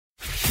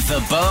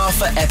The bar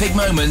for epic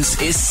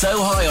moments is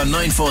so high on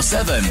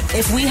 947.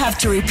 If we have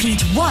to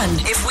repeat one,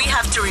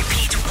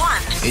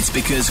 It's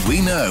because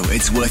we know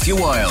it's worth your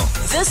while.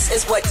 this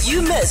is what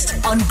you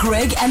missed on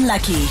Greg and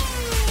Lucky.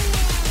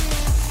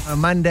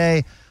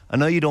 Monday, I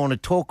know you don't want to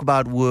talk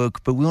about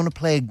work, but we want to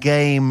play a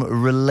game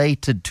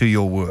related to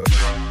your work.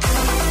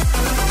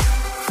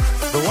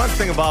 The one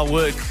thing about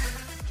work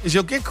is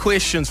you'll get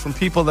questions from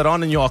people that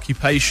aren't in your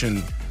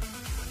occupation,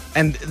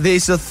 and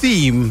there's a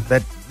theme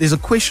that there's a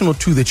question or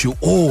two that you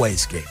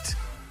always get.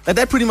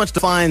 That pretty much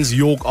defines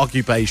your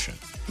occupation.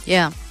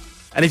 Yeah.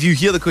 And if you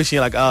hear the question,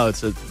 you're like, oh,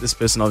 this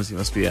person obviously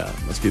must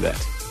be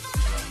that.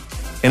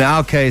 In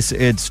our case,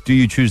 it's do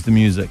you choose the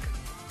music?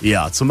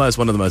 Yeah, it's one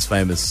of the most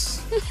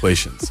famous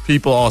questions.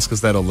 People ask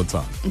us that all the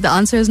time. The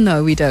answer is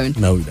no, we don't.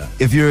 No, we don't.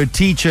 If you're a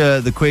teacher,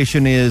 the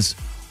question is,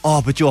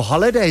 oh, but your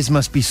holidays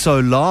must be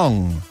so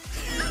long.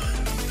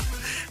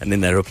 And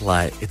then they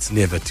reply, it's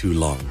never too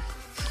long.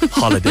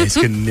 Holidays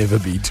can never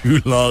be too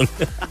long.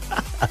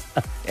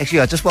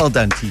 Actually, just well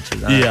done,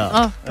 teachers.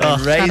 Yeah.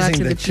 And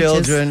raising the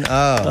children.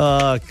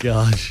 Oh,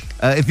 gosh.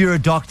 If you're a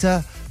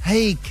doctor,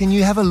 hey, can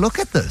you have a look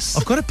at this?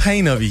 I've got a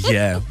pain over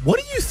here. What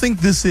do you think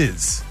this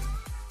is?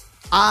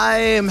 I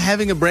am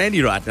having a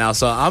brandy right now,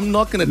 so I'm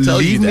not going to tell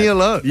you Leave that. me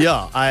alone.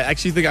 Yeah, I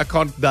actually think I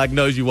can't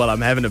diagnose you while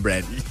I'm having a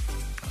brandy.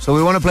 So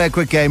we want to play a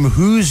quick game.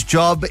 Whose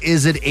job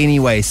is it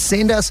anyway?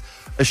 Send us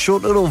a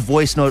short little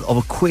voice note of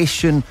a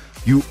question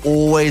you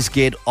always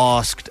get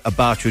asked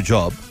about your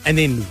job. And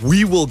then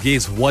we will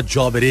guess what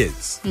job it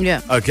is.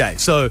 Yeah. Okay,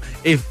 so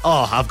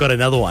I've got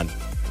another one.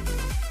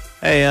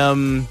 Hey,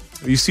 have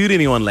you sued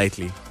anyone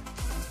lately?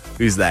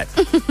 Who's that?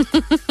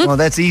 Well,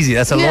 that's easy.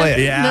 That's a Yeah. lawyer.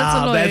 Yeah, That's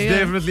a lawyer, yeah.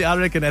 definitely, I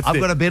reckon that's I've it.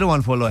 got a better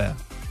one for a lawyer.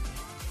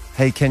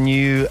 Hey, can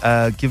you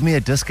give me a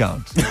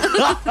discount?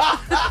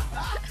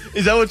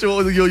 Is that what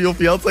your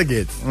fiance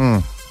gets?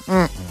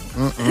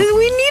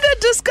 We need a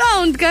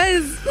discount,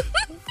 guys.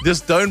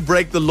 Just don't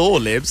break the law,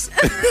 Lebs.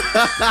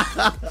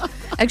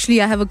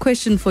 Actually, I have a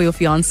question for your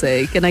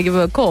fiance. Can I give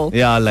her a call?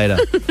 Yeah, later.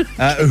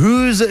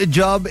 Whose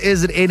job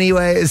is it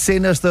anyway?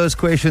 Send us those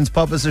questions.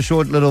 Pop us a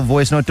short little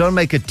voice note. Don't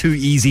make it too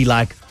easy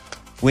like,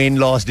 when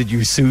last did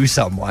you sue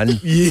someone?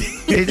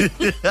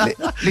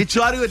 Let's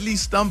try to at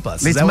least stump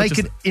us. Is Let's that what make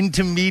you're it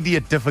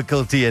intermediate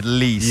difficulty at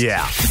least.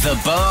 Yeah. The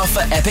bar for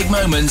epic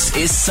moments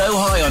is so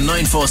high on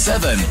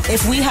 947.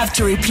 If we have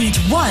to repeat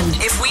one,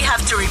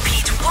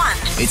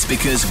 It's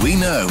because we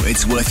know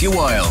it's worth your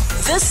while.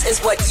 this is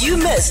what you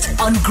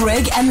missed on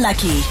Greg and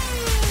Lucky.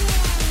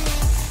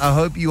 I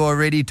hope you are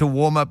ready to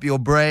warm up your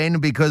brain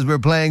because we're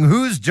playing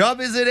Whose Job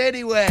Is It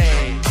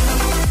Anyway?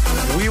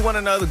 We want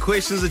to know the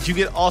questions that you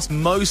get asked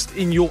most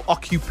in your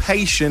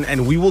occupation,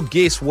 and we will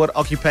guess what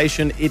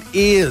occupation it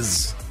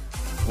is.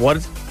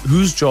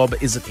 Whose job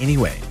is it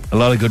anyway? A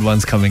lot of good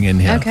ones coming in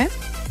here. Okay.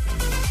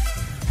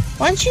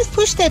 Once you've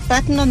pushed that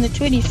button on the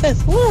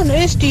 25th, what on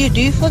earth do you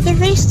do for the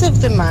rest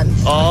of the month?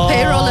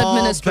 Payroll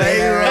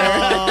administrator.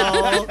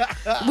 Payroll.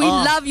 We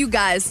love you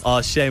guys.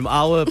 Oh, shame.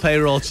 Our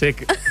payroll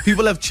check.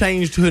 People have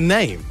changed her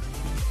name.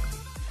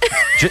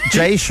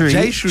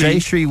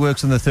 Jayshri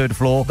works on the third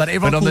floor, But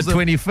everyone on the calls her-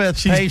 25th,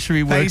 she's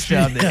Jayshri works Payshri.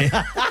 down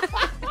there.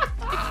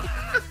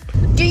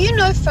 Do you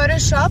know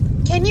Photoshop?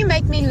 Can you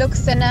make me look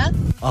thinner?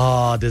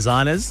 Oh,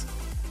 designers?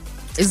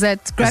 Is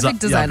that graphic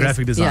designers? Yeah,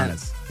 graphic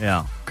designers.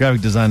 Yeah.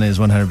 Graphic designer is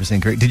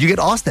 100% correct. Did you get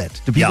asked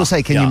that? Do people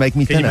say, can you make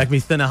me thinner? Can you make me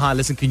thinner? Hi,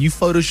 listen, can you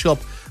Photoshop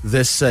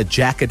this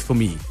jacket for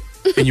me?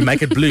 Can you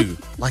make it blue?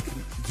 Like,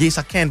 yes,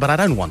 I can, but I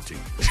don't want to.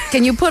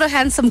 Can you put a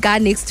handsome guy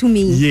next to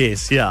me?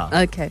 Yes, yeah.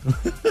 Okay.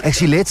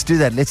 Actually, let's do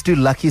that. Let's do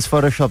Lucky's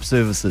Photoshop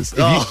services.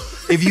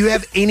 If you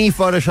have any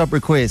Photoshop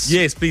requests,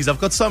 Yes, please. I've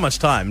got so much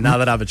time now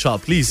that I have a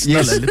child. Please,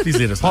 please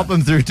let us pop know.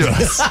 them through to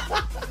us.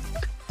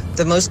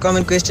 The most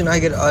common question I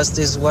get asked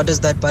is, what does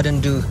that button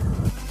do?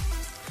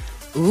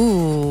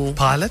 Ooh.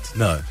 Pilot?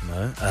 No.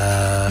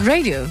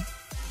 Radio.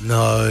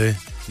 No.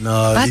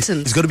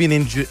 Buttons. It's got to be an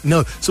engine.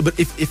 No. So, but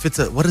if it's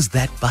what does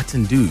that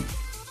button do?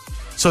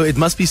 So it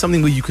must be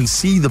something where you can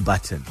see the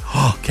button.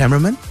 Oh,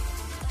 cameraman?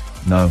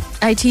 No.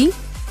 IT?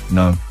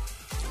 No.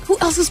 Who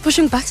else is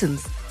pushing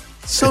buttons?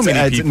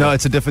 Many people. No,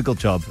 it's a difficult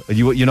job.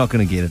 You're not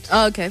going to get it.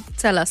 Oh, okay.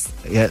 Tell us.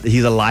 Yeah,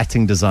 he's a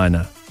lighting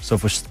designer. So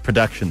for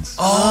productions, he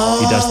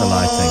does the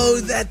lighting.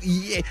 Oh,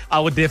 yeah. I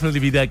would definitely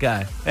be that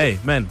guy. Hey,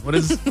 man, what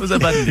does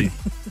that button do?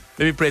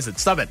 Let me press it.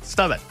 Stop it.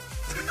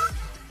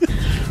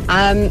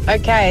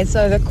 Okay,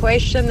 so the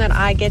question that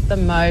I get the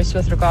most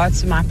with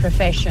regards to my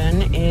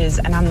profession is,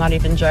 and I'm not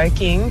even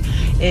joking,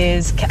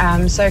 is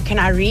so can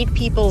I read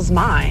people's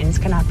minds?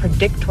 Can I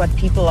predict what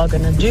people are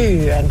going to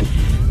do?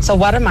 And so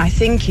what am I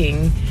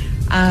thinking?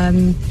 So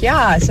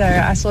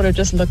I sort of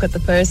just look at the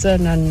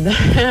person and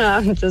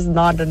I'm just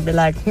nod and be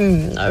like,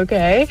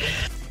 okay.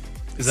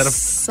 Is that a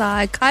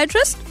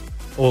Psychiatrist?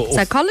 or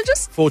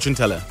Psychologist? fortune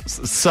teller?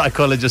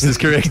 Psychologist is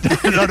correct.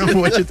 Not a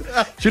fortune.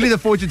 Surely the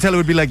fortune teller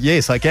would be like,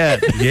 yes, I can.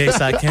 Yes,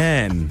 I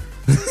can.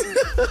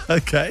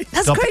 Okay.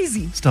 That's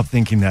crazy. Stop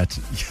thinking that.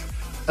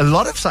 A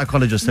lot of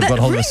psychologists have got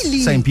hold of us really?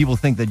 saying people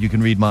think that you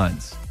can read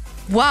minds.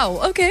 Wow,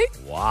 okay.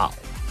 Wow.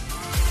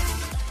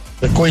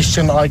 The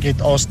question I get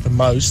asked the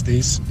most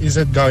is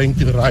it going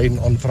to rain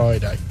on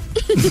Friday?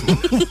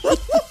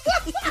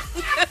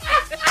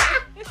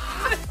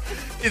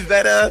 Is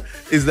that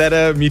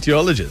a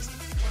meteorologist?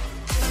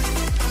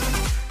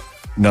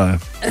 No.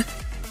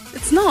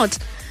 It's not.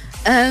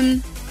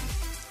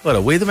 What, a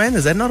weatherman?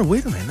 Is that not a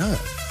weatherman? No.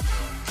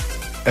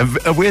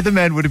 A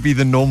weatherman would be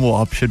the normal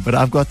option, but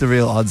I've got the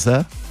real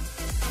answer.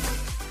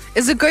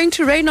 Is it going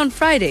to rain on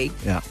Friday?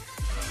 Yeah.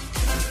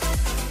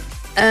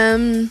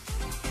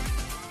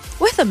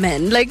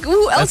 Weatherman. Like,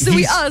 who else do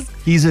we ask?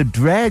 He's a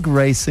drag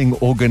racing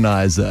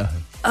organizer.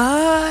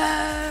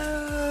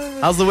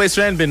 How's the West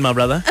Rand been, my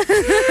brother?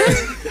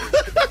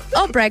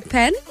 Oh, brag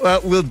pen. Well,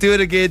 we'll do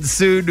it again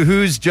soon.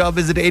 Whose job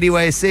is it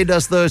anyway? Send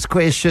us those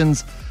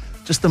questions.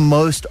 Just the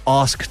most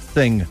asked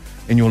thing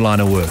in your line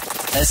of work.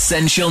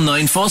 Essential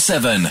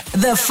 947.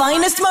 The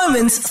finest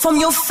moments from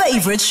your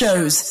favorite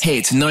shows.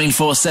 Hit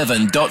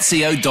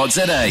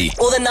 947.co.za.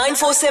 Or the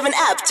 947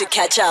 app to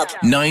catch up.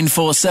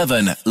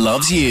 947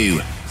 loves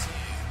you.